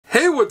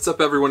what's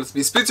up everyone, it's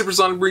me,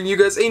 SpeedSuperSonic, bringing you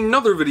guys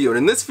another video, and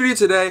in this video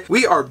today,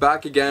 we are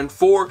back again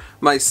for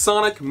my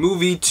Sonic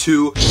Movie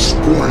 2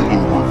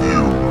 spoiler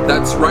review.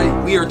 That's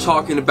right, we are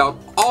talking about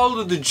all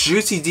of the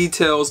juicy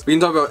details. We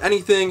can talk about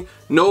anything,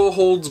 no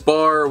holds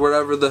bar,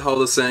 whatever the hell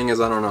the saying is,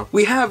 I don't know.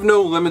 We have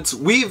no limits,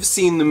 we've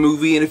seen the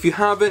movie, and if you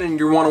haven't and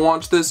you want to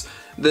watch this,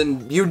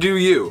 then you do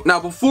you. Now,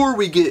 before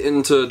we get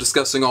into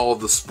discussing all of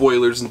the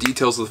spoilers and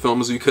details of the film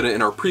as we could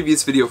in our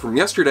previous video from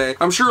yesterday,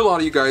 I'm sure a lot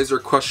of you guys are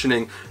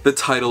questioning the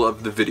title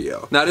of the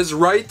video. That is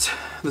right,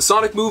 the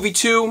Sonic Movie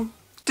 2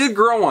 did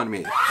grow on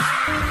me.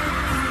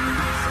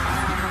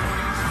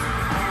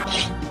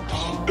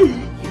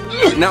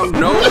 Now,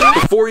 no,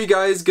 before you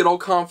guys get all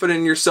confident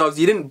in yourselves,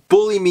 you didn't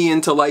bully me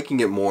into liking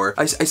it more.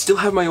 I still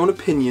have my own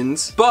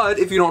opinions, but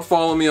if you don't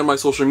follow me on my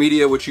social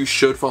media, which you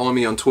should follow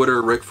me on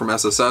Twitter, Rick from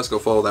SSS, go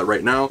follow that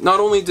right now. Not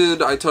only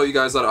did I tell you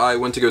guys that I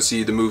went to go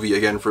see the movie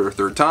again for a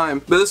third time,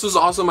 but this was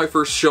also my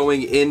first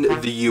showing in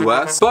the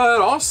US.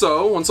 But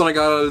also, once I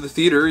got out of the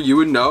theater, you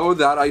would know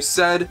that I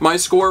said my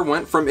score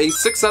went from a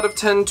 6 out of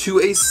 10 to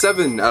a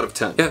 7 out of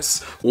 10.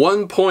 Yes,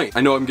 1 point.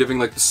 I know I'm giving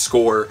like the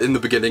score in the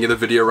beginning of the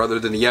video rather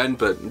than the end,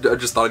 but I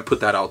just thought I'd put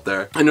that out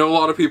there. I know a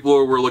lot of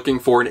people were looking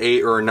for an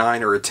 8 or a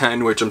 9 or a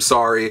 10, which I'm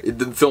sorry,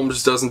 the film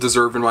just doesn't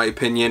deserve in my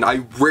opinion.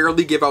 I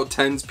rarely give out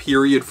 10s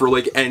period for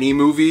like any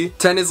movie.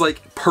 10 is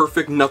like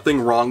perfect,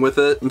 nothing wrong with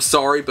it. I'm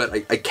sorry, but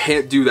I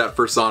can't do that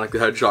for Sonic the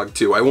Hedgehog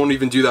 2. I won't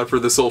even do that for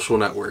The Social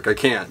Network. I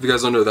can't. If you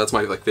guys don't know, that's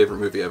my like favorite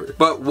movie ever.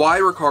 But why,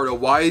 Ricardo,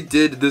 why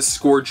did this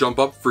score jump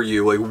up for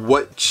you? Like,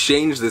 what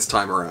changed this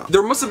time around?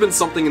 There must have been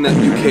something in that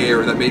UK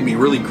era that made me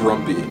really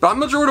grumpy. But I'm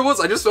not sure what it was.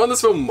 I just found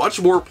this film much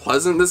more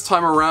pleasant this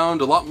time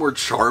around, a lot more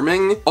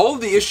charming. All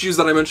of the issues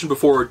that I mentioned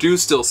before do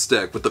still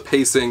stick with the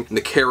pacing and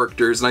the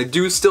characters, and I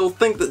do still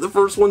think that the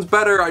first one's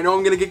better. I know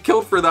I'm gonna get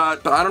killed for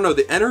that, but I don't know,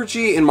 the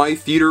energy in my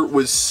theater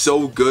was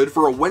so good.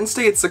 For a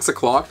Wednesday at 6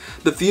 o'clock,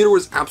 the theater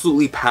was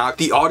absolutely packed.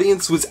 The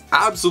audience was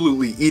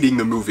absolutely eating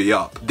the movie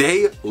up.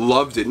 They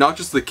loved it, not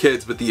just the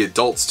kids, but the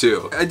adults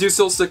too. I do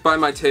still stick by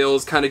my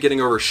tales kind of getting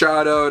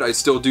overshadowed. I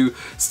still do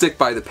stick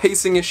by the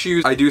pacing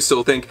issues. I do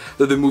still think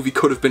that the movie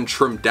could have been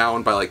trimmed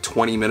down by like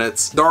 20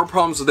 minutes. There are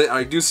problems with it, and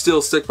I do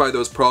still stick by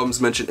those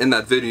problems mentioned in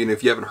that video, and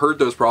if you haven't heard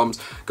those problems,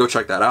 go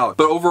check that out.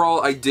 But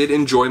overall, I did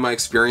enjoy my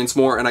experience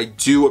more, and I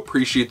do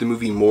appreciate the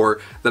movie more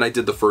than I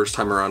did the first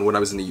time around when I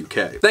was in the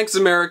UK. Thanks,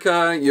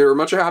 America, you're a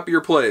much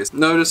happier place.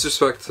 No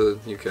disrespect to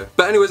UK.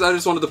 But anyways, I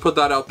just wanted to put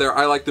that out there.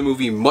 I like the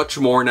movie much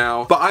more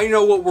now, but I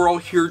know what we're all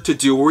here to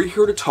do. We're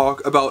here to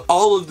talk about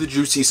all of the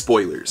juicy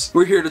spoilers.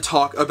 We're here to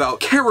talk about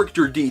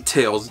character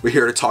details. We're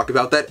here to talk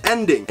about that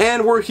ending,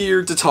 and we're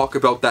here to talk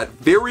about that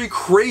very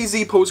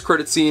crazy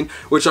post-credit scene,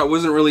 which I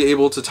wasn't really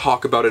able to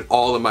talk about it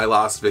all in my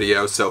last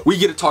video, so we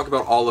get to talk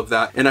about all of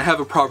that, and I have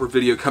a proper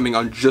video coming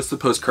on just the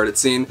post-credit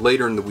scene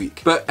later in the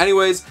week. But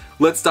anyways,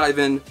 let's dive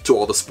into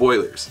all the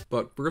spoilers.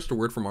 But first, a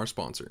word from our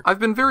sponsor. I've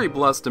been very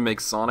blessed to make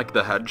Sonic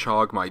the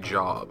Hedgehog my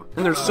job,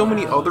 and there's so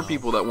many other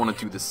people that want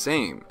to do the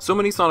same. So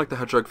many Sonic the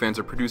Hedgehog fans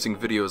are producing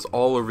videos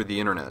all over the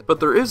internet, but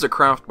there is a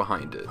craft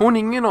behind it.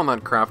 Honing in on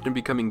that craft and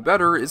becoming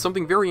better is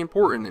something very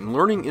important, and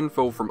learning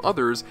info from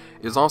others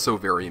is also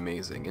very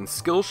amazing, and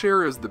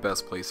Skillshare is the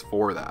best place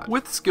for that.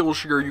 With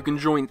Skillshare, you can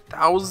join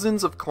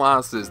thousands of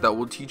classes that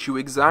will teach you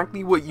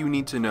exactly what you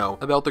need to know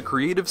about the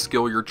creative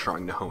skill you're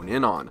trying to hone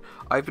in on.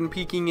 I've been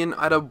peeking in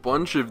at a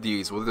bunch of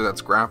these, whether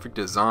that's graphic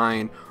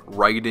design,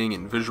 writing,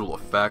 and visual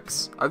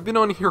effects. I've been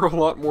on here a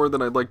lot more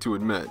than I'd like to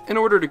admit. In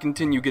order to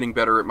continue getting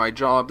better at my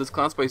job, this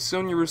class by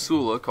Sonia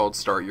Rasula called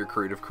Start Your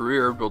Creative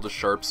Career, Build a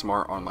Sharp,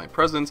 Smart Online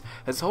Presence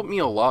has helped me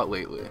a lot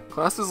lately.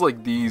 Classes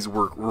like these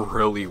work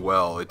really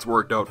well. It's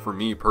worked out for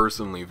me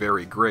personally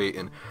very great,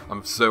 and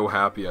I'm so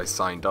happy I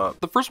signed up.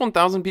 The first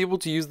 1,000 people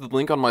to use the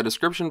link on my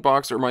description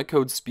box or my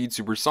code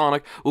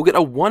SpeedSuperSonic will get a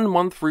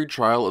 1-month free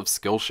trial of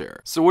Skillshare.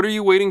 So what are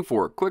you waiting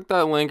for? Click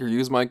that link or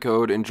use my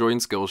code and join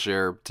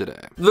Skillshare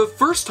today. The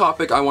first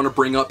topic I want to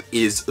bring up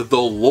is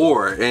the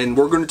lore, and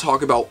we're going to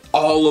talk about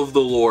all of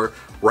the lore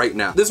right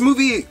now. This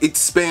movie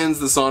expands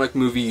the Sonic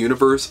movie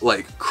universe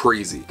like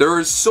crazy. There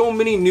are so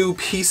many new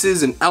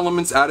pieces and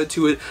elements added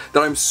to it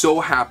that I'm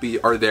so happy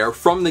are there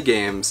from the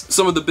games.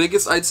 Some of the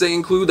biggest I'd say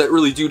include that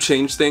really do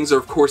change things are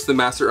of course the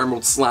Master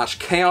Emerald /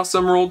 Chaos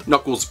Emerald,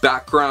 Knuckles'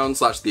 background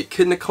 / the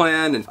Echidna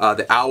clan, and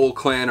the Owl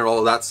clan and all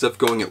of that stuff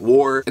going at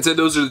war. And so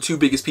those are the two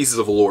biggest pieces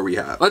of lore we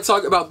have. Let's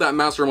talk about that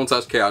Master Emerald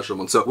 / Chaos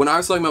Emerald. So when I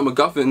was talking about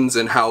MacGuffins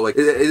and how like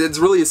it's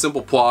really a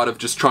simple plot of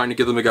just trying to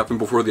get the MacGuffin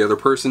before the other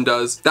person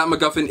does, that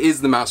MacGuffin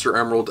is the Master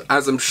Emerald,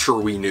 as I'm sure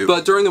we knew.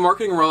 But during the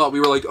marketing rollout, we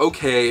were like,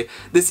 okay,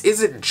 this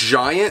isn't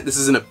giant, this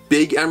isn't a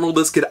big emerald,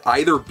 this could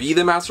either be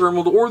the Master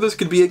Emerald or this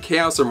could be a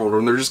Chaos Emerald,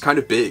 and they're just kind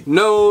of big.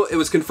 No, it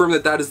was confirmed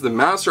that that is the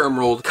Master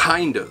Emerald,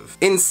 kind of.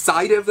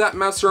 Inside of that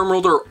Master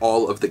Emerald are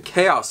all of the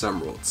Chaos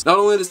Emeralds. Not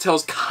only does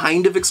Tails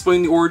kind of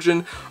explain the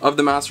origin of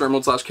the Master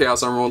Emerald /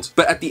 Chaos Emeralds,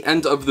 but at the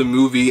end of the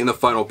movie, in the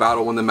final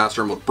battle, when the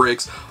Master Emerald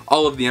breaks,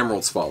 all of the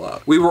emeralds fall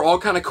out. We were all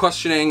kind of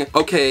questioning,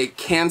 okay,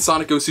 can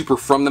Sonic go super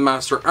from the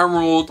Master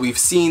Emerald? We've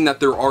seen that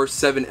there are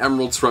 7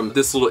 emeralds from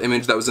this little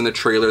image that was in the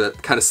trailer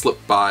that kind of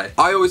slipped by.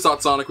 I always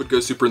thought Sonic would go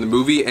super in the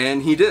movie,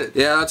 and he did.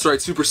 Yeah, that's right,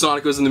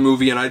 SpeedSuperSonic goes in the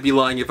movie, and I'd be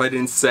lying if I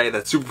didn't say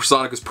that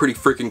SpeedSuperSonic was pretty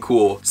freaking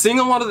cool. Seeing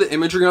a lot of the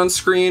imagery on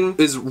screen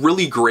is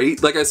really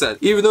great. Like I said,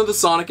 even though the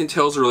Sonic and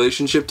Tails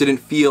relationship didn't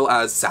feel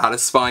as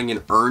satisfying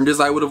and earned as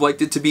I would have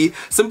liked it to be,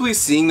 simply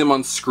seeing them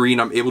on screen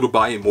I'm able to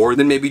buy in more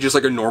than maybe just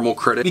like a normal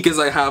critic, because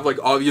I have like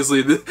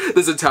obviously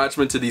this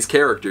attachment to these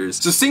characters.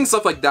 So seeing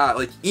stuff like that,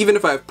 like even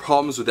if I have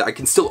problems with it, I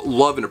can still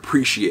love and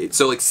appreciate.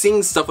 So like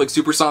seeing stuff like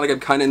SpeedSuperSonic, I'm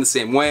kind of in the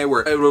same way,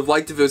 where I would have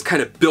liked if it was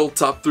kind of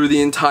built up through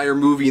the entire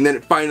movie and then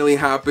it finally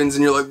happens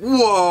and you're like,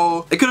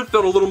 whoa! It could have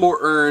felt a little more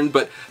earned,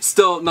 but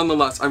still,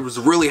 nonetheless, I was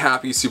really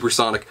happy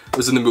SpeedSuperSonic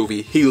was in the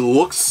movie. He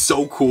looks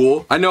so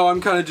cool. I know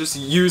I'm kind of just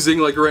using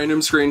like random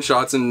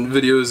screenshots and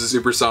videos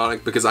of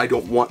SpeedSuperSonic because I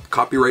don't want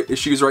copyright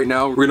issues right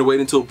now. We're gonna wait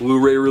until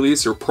Blu-ray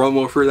release or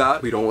promo for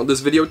that. We don't want this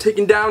video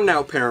taken down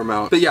now,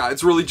 Paramount. But yeah,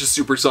 it's really just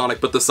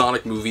SpeedSuperSonic, but the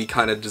Sonic movie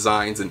kind of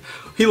designs, and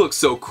he looks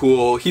so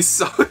cool. He's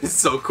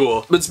so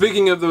cool. But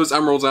speaking of those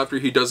emeralds, after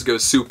he does go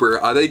super,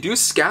 they do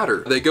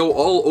scatter. They go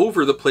all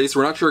over the place.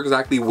 We're not sure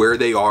exactly where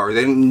they are.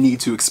 They didn't need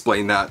to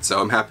explain that,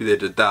 so I'm happy they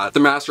did that. The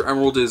Master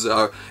Emerald is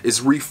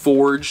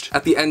reforged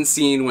at the end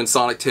scene when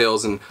Sonic,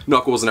 Tails, and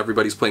Knuckles and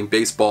everybody's playing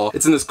baseball.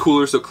 It's in this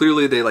cooler, so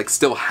clearly they like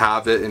still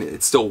have it and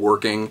it's still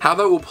working. How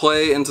that will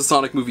play into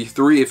Sonic Movie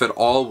 3, if at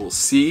all, we'll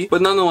see.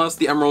 But nonetheless,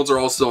 the emeralds are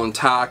all still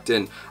intact,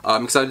 and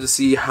I'm excited to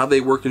see how they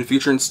work in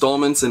future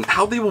installments and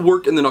how they will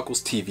work in the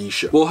Knuckles TV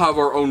show. We'll have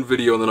our own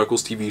video on the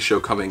Knuckles TV show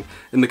coming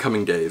in the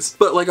coming days.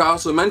 But like I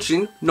also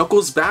mentioned,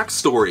 Knuckles'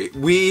 backstory.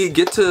 We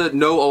get to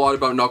know a lot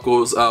about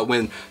Knuckles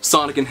when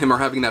Sonic and him are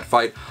having that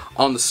fight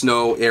on the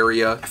snow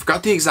area. I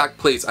forgot the exact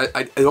place.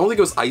 I don't think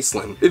it was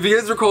Iceland. If you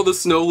guys recall the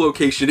snow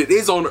location, it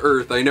is on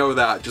Earth, I know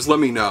that. Just let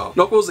me know.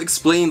 Knuckles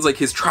explains like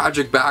his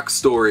tragic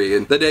backstory,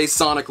 and the day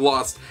Sonic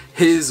lost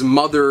his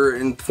mother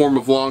in the form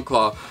of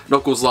Longclaw,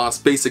 Knuckles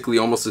lost basically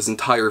almost his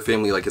entire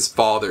family, like his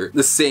father,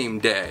 the same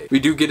day. We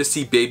do get to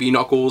see Baby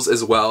Knuckles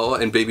as well,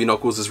 and Baby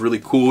Knuckles is really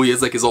cool. He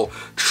has like his old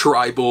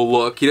tribal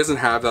look. He doesn't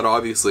have that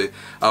obviously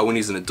when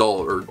he's an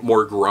adult or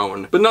more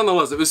grown. But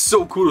nonetheless, it was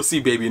so cool to see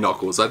Baby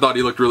Knuckles. I thought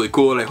he looked really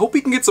cool, and I hope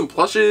we can get some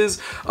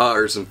plushes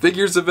or some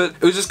figures of it.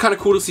 It was just kind of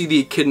cool to see the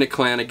Echidna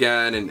clan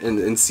again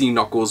and see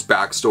Knuckles'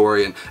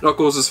 backstory, and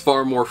Knuckles is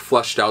far more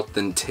fleshed out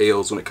than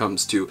Tails when it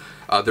comes to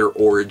their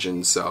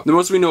origins. So the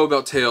most we know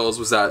about Tails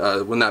was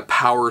that when that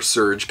power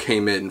surge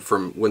came in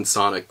from when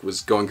Sonic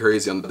was going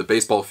crazy on the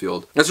baseball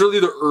field. That's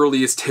really the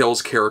earliest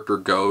Tails character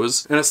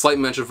goes, and a slight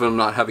mention of him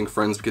not having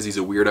friends because he's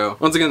a weirdo.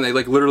 Once again, they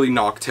like literally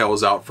knock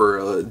Tails out for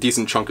a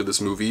decent chunk of this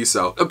movie.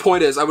 So the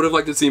point is, I would have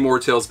liked to see more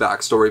Tails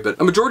backstory,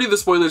 but a majority of the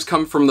spoilers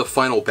come from the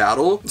final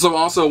battle. So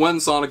also when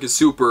Sonic is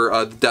super,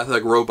 the Death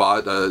Egg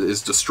robot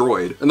is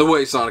destroyed, and the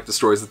way Sonic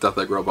destroys the Death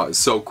Egg robot is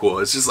so cool.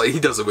 It's just like he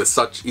does it with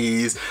such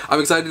ease. I'm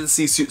excited to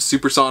see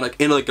SpeedSuperSonic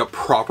in like a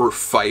proper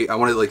fight. I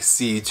want to like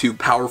see two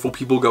powerful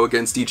people go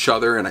against each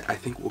other, and I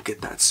think we'll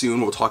get that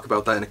soon. We'll talk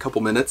about that in a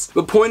couple minutes.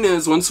 The point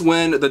is,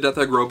 when the Death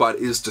Egg robot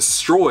is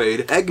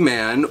destroyed,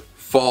 Eggman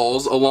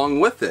falls along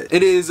with it.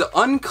 It is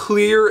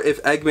unclear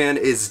if Eggman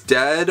is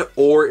dead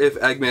or if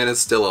Eggman is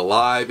still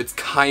alive. It's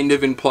kind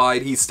of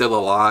implied he's still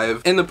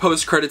alive. In the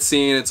post-credit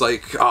scene, it's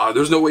like,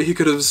 there's no way he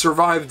could have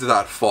survived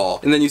that fall.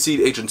 And then you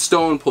see Agent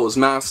Stone pull his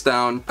mask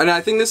down. And I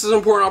think this is an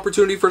important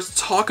opportunity for us to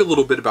talk a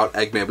little bit about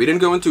Eggman. We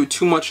didn't go into it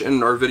too much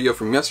in our video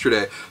from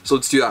yesterday, so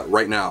let's do that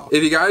right now.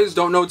 If you guys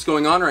don't know what's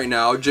going on right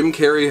now, Jim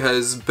Carrey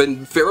has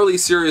been fairly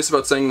serious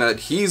about saying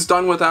that he's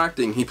done with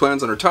acting. He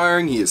plans on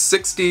retiring. He is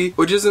 60,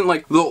 which isn't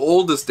like the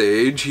oldest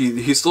age.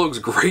 He still looks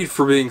great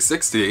for being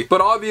 60.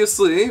 But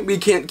obviously, we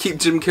can't keep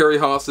Jim Carrey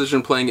hostage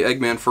and playing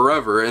Eggman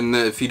forever. And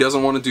if he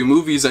doesn't want to do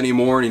movies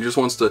anymore and he just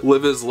wants to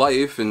live his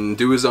life and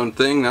do his own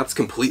thing, that's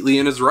completely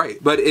in his right.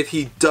 But if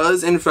he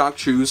does in fact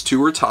choose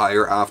to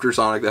retire after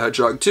Sonic the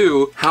Hedgehog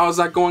 2, how is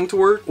that going to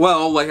work?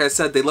 Well, like I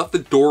said, they left the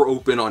door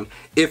open on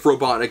if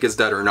Robotnik is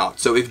dead or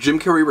not. So if Jim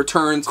Carrey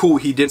returns, cool,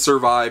 he did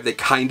survive. They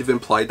kind of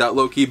implied that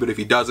low-key, but if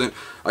he doesn't,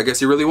 I guess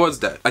he really was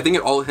dead. I think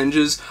it all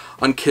hinges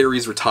on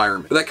Carrey's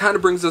retirement. But that kind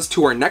of brings us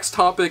to our next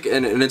topic,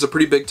 and it's a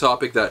pretty big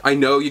topic that I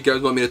know you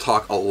guys want me to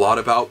talk a lot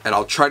about, and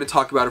I'll try to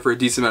talk about it for a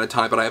decent amount of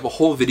time, but I have a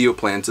whole video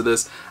planned to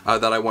this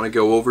that I want to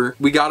go over.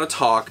 We gotta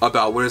talk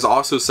about what is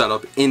also set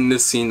up in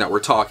this scene that we're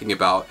talking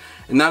about,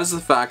 and that is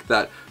the fact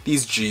that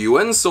these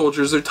GUN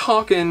soldiers are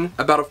talking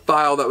about a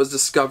file that was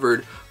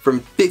discovered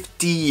from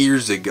 50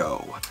 years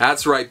ago.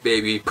 That's right,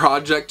 baby.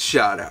 Project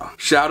Shadow.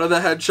 Shadow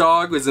the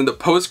Hedgehog was in the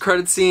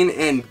post-credit scene,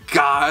 and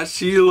gosh,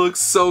 he looks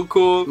so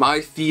cool.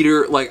 My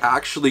theater like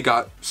actually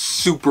got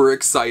super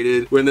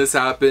excited when this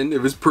happened. It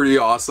was pretty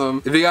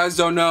awesome. If you guys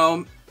don't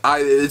know,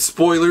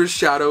 Spoilers,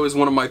 Shadow is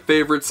one of my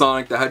favorite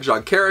Sonic the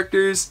Hedgehog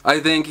characters. I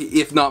think,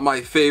 if not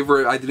my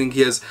favorite, I think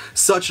he has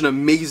such an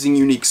amazing,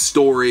 unique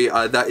story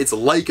that it's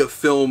like a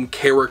film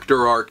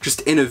character arc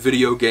just in a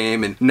video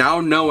game, and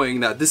now knowing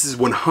that this is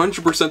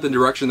 100% the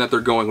direction that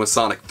they're going with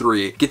Sonic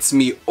 3 gets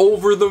me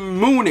over the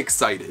moon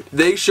excited.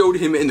 They showed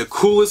him in the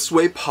coolest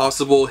way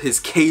possible, his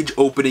cage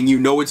opening, you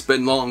know it's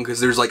been long because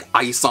there's like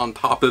ice on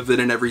top of it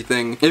and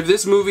everything. If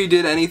this movie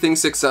did anything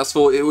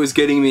successful, it was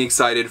getting me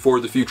excited for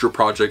the future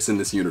projects in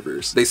this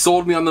universe. They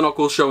sold me on the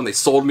Knuckles show and they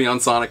sold me on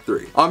Sonic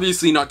 3.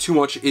 Obviously not too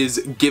much is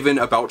given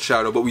about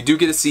Shadow, but we do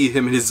get to see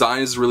him, and his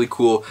design is really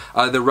cool.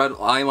 The red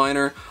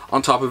eyeliner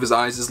on top of his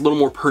eyes is a little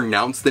more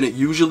pronounced than it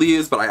usually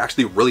is, but I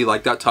actually really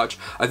like that touch.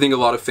 I think a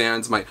lot of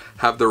fans might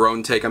have their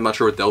own take. I'm not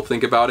sure what they'll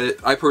think about it.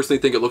 I personally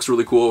think it looks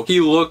really cool.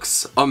 He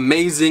looks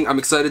amazing. I'm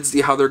excited to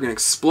see how they're going to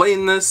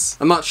explain this.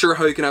 I'm not sure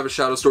how you can have a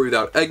Shadow story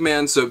without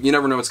Eggman, so you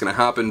never know what's going to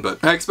happen,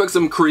 but I expect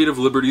some creative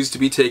liberties to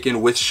be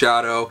taken with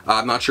Shadow.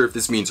 I'm not sure if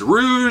this means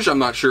Rouge. I'm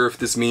not sure if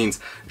this means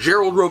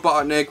Gerald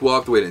Robotnik. We'll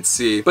have to wait and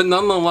see. But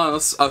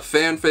nonetheless, a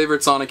fan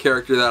favorite Sonic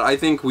character that I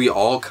think we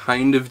all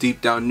kind of deep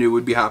down knew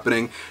would be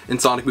happening in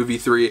Sonic Movie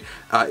 3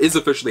 is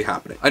officially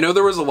happening. I know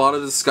there was a lot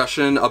of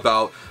discussion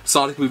about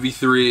Sonic Movie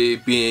 3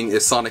 being a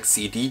Sonic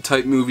CD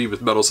type movie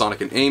with Metal Sonic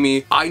and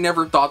Amy. I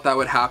never thought that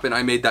would happen.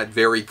 I made that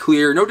very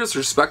clear. No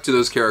disrespect to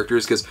those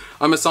characters, because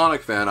I'm a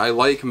Sonic fan. I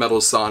like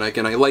Metal Sonic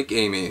and I like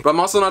Amy. But I'm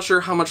also not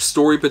sure how much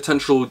story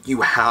potential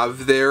you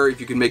have there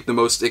if you can make the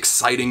most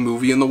exciting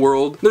movie in the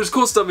world. There's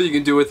cool stuff that you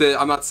can do with it.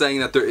 I'm not saying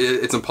that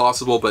it's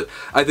impossible, but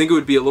I think it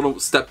would be a little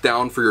step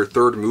down for your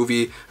third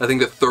movie. I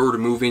think the third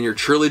movie in your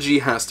trilogy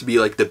has to be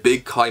like the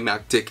big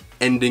climactic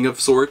ending of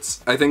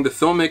sorts. I think the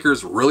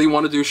filmmakers really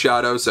want to do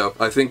Shadow, so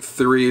I think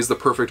 3 is the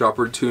perfect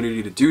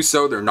opportunity to do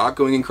so. They're not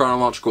going in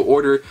chronological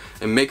order.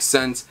 It makes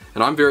sense,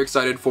 and I'm very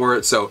excited for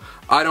it, so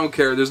I don't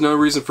care. There's no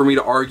reason for me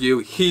to argue.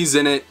 He's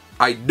in it.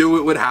 I knew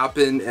it would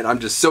happen, and I'm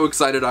just so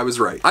excited I was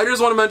right. I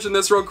just want to mention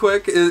this real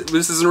quick.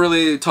 This isn't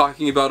really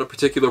talking about a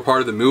particular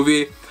part of the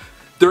movie.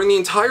 During the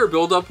entire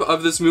build-up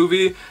of this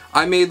movie,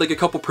 I made like a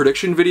couple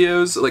prediction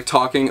videos like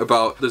talking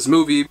about this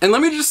movie, and let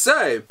me just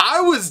say,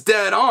 I was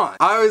dead on.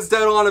 I was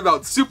dead on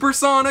about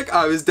Supersonic,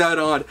 I was dead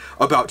on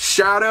about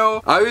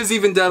Shadow, I was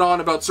even dead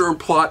on about certain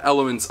plot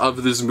elements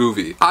of this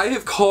movie. I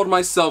have called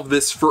myself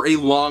this for a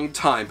long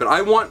time, but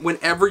I want,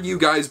 whenever you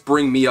guys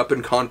bring me up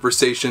in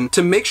conversation,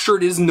 to make sure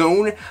it is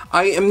known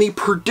I am the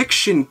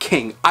prediction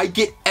king. I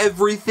get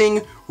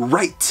everything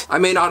right. I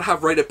may not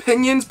have right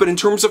opinions, but in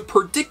terms of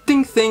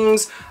predicting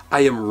things,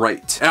 I am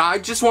right. And I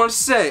just want to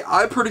say,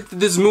 I predicted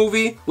this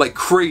movie like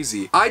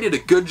crazy. I did a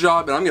good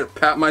job, and I'm gonna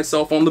pat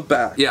myself on the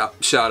back. Yeah,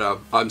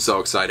 Shadow. I'm so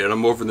excited.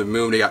 I'm over the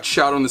moon. We got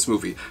Shadow in this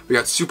movie. We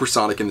got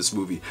Supersonic in this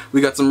movie. We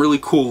got some really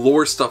cool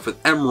lore stuff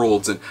with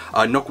emeralds and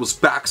Knuckles'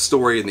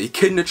 backstory and the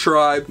Echidna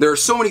tribe. There are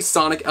so many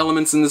Sonic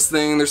elements in this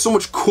thing. There's so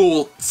much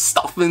cool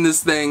stuff in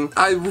this thing.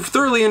 I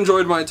thoroughly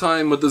enjoyed my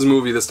time with this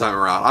movie this time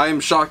around. I am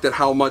shocked at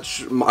how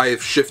much I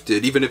have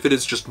shifted, even if it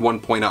is just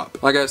 1 point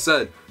up. Like I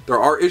said, there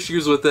are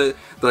issues with it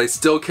that I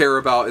still care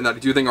about and that I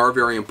do think are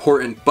very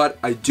important, but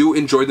I do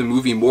enjoy the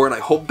movie more, and I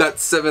hope that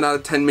 7 out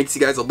of 10 makes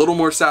you guys a little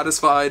more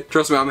satisfied.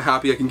 Trust me, I'm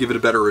happy I can give it a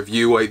better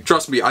review.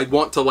 Trust me, I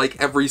want to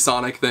like every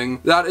Sonic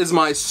thing. That is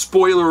my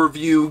spoiler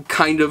review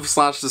kind of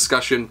 /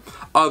 discussion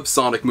of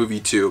Sonic Movie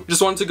 2.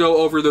 Just wanted to go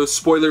over those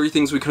spoilery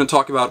things we couldn't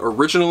talk about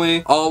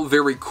originally. All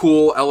very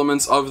cool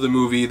elements of the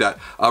movie that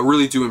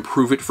really do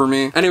improve it for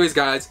me. Anyways,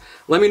 guys,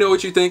 let me know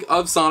what you think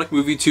of Sonic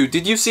Movie 2.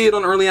 Did you see it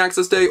on Early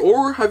Access Day,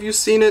 or have you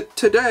seen it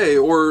today,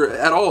 or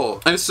at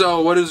all? And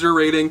so, what is your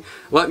rating?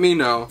 Let me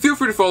know. Feel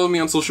free to follow me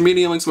on social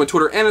media. Links to my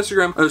Twitter and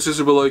Instagram are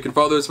just below. You can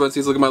follow those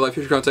websites, look at my life,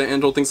 future content,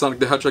 and all things Sonic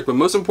the Hedgehog. But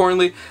most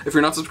importantly, if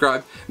you're not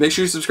subscribed, make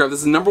sure you subscribe. This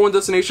is the #1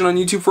 destination on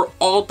YouTube for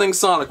all things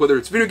Sonic, whether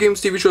it's video games,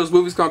 TV shows,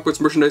 movies, comic books,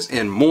 merchandise,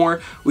 and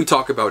more. We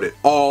talk about it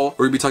all.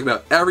 We're gonna be talking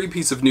about every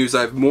piece of news.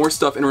 I have more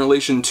stuff in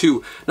relation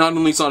to not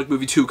only Sonic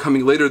Movie 2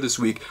 coming later this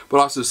week, but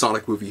also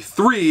Sonic Movie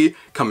 3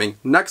 coming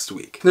next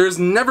week. There's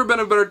never been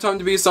a better time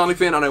to be a Sonic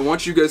fan, and I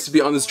want you guys to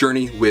be on this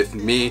journey with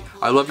me.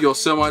 I love you all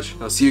so much,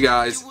 and I'll see you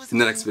guys in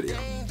the next video.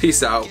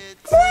 Peace out.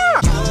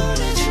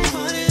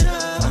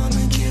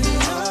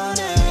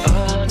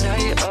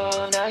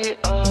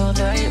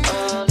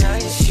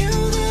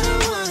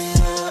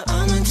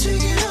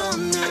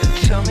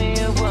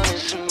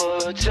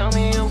 Tell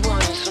me